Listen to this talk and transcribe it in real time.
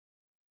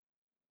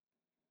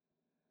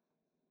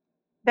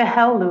The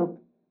hell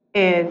loop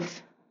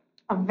is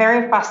a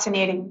very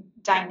fascinating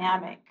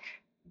dynamic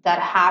that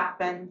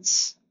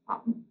happens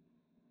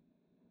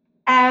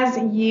as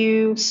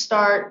you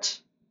start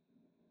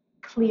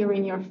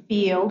clearing your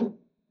field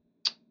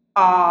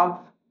of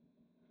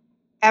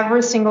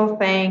every single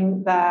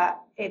thing that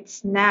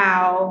it's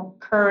now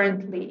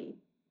currently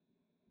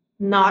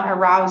not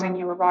arousing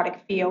your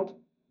erotic field,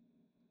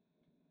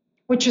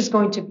 which is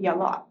going to be a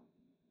lot.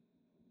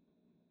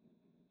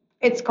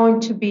 It's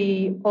going to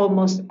be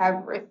almost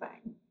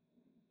everything.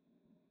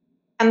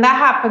 And that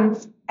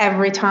happens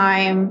every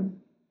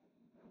time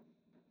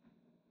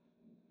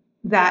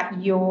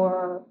that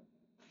your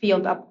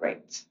field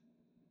upgrades.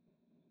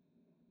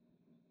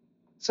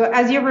 So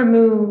as you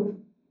remove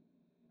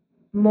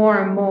more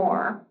and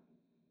more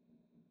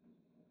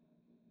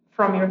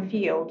from your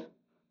field,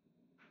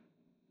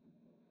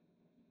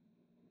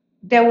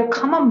 there will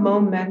come a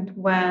moment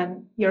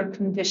when your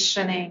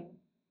conditioning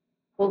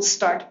will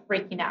start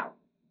freaking out.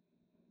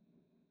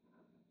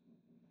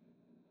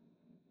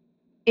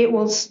 It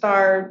will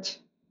start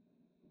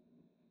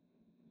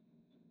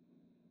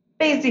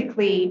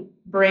basically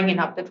bringing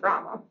up the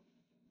drama.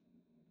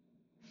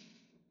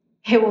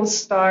 It will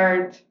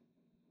start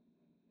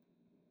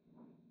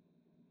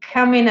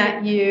coming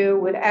at you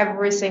with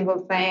every single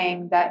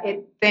thing that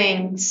it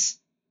thinks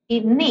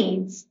it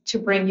needs to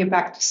bring you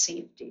back to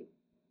safety.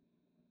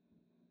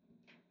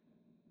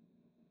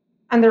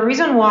 And the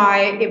reason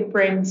why it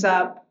brings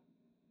up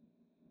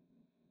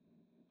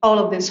all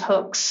of these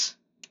hooks,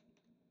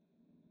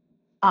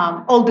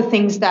 all the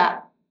things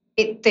that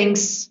it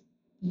thinks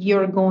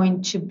you're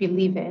going to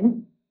believe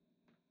in,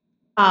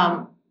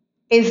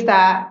 is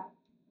that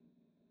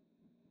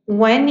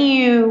when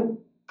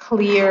you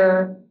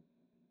clear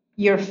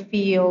your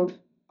field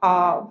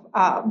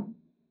of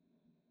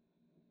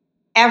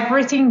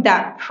everything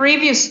that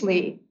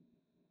previously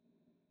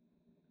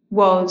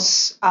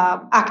was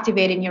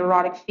activating your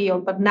erotic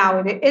field, but now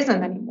it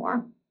isn't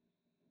anymore,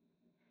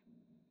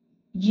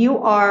 you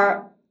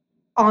are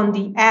on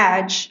the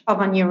edge of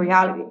a new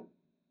reality.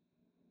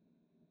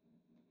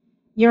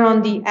 You're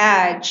on the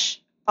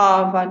edge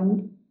of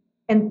an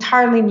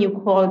entirely new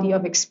quality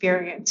of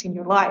experience in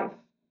your life.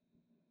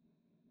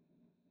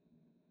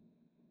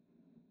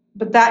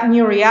 But that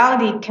new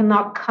reality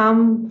cannot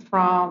come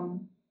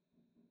from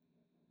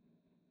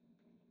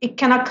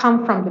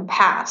the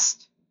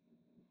past.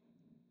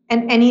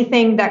 And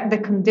anything that the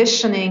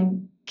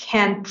conditioning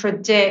can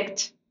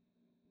predict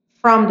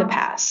from the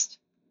past,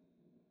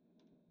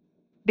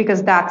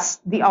 because that's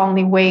the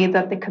only way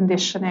that the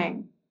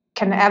conditioning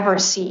can ever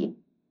see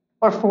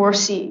or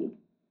foresee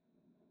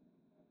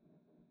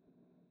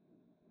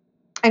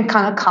and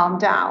kind of calm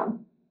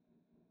down,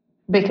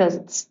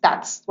 because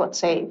that's what's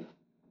safe.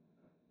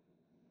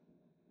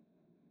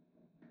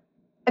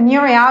 A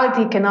new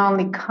reality can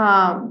only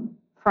come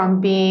from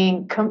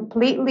being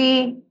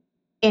completely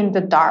in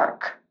the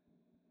dark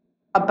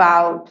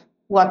about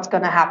what's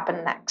going to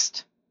happen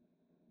next.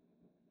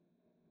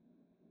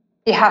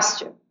 It has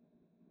to.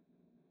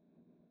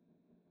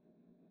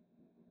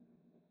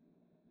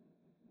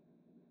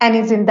 And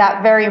it's in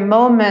that very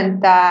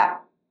moment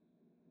that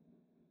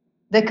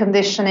the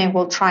conditioning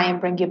will try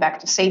and bring you back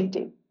to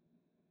safety.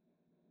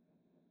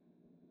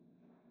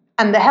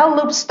 And the hell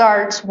loop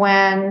starts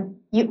when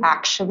you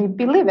actually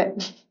believe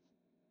it.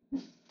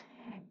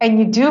 And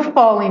you do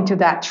fall into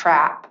that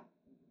trap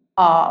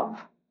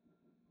of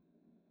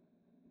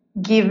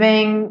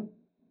giving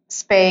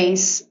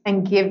space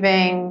and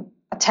giving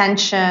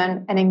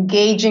attention and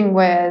engaging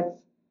with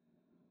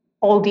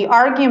all the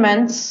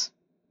arguments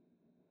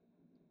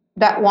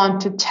that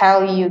want to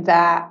tell you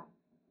that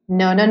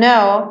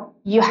no,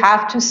 you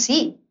have to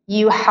see.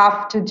 You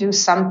have to do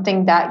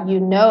something that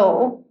you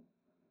know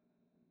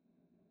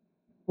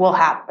will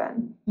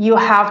happen. You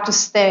have to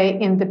stay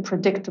in the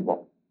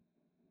predictable.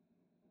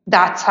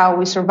 That's how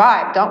we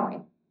survive, don't we?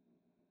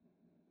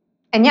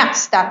 And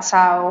yes, that's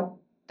how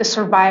the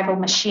survival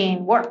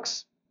machine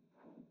works.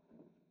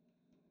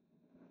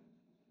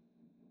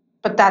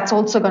 But that's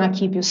also going to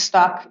keep you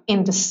stuck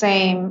in the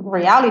same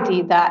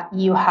reality that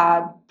you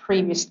had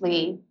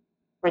previously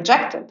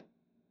rejected.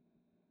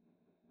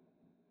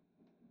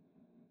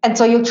 And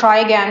so you'll try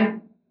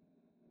again.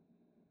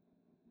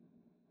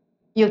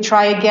 You'll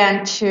try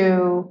again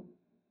to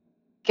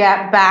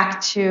get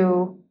back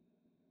to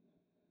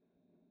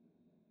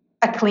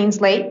a clean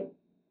slate.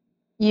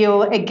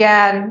 You'll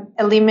again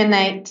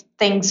eliminate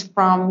things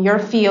from your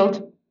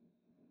field.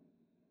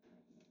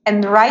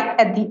 And right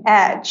at the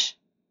edge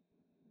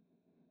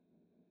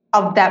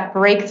of that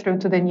breakthrough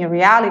to the new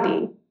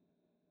reality,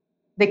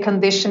 the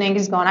conditioning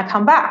is going to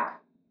come back.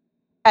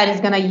 And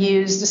it's going to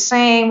use the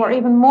same or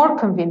even more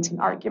convincing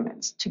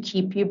arguments to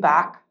keep you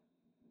back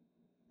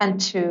and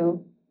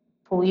to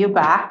pull you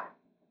back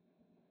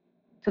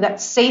to that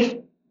safe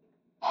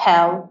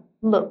hell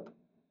loop.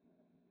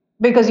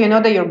 Because you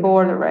know that you're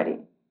bored already.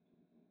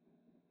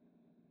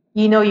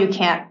 You know you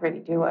can't really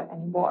do it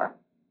anymore.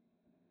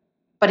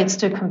 But it's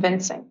too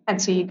convincing.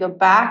 And so you go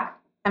back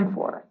and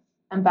forth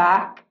and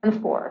back and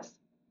forth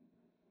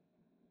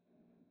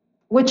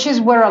which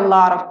is where a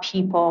lot of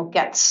people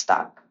get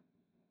stuck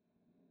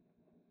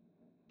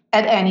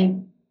at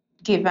any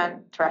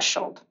given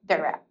threshold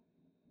they're at,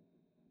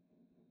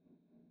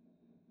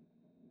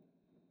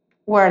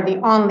 where the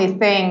only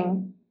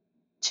thing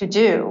to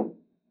do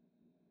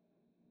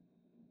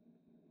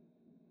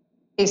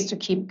is to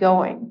keep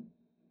going.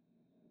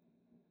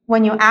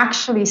 When you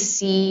actually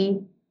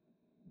see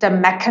the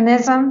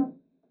mechanism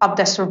of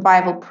the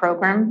survival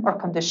program or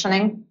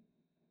conditioning,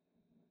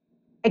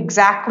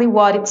 exactly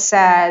what it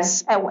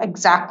says, at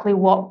exactly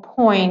what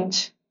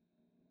point,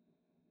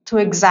 to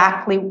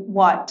exactly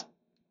what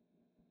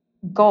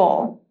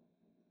goal.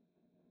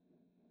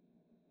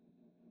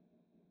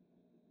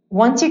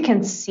 Once you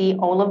can see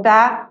all of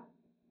that,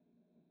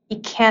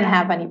 it can't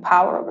have any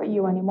power over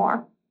you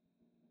anymore.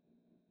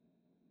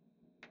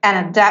 And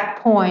at that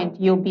point,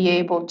 you'll be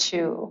able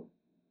to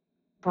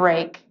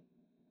break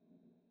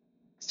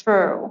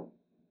through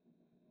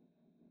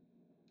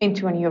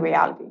into a new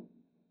reality.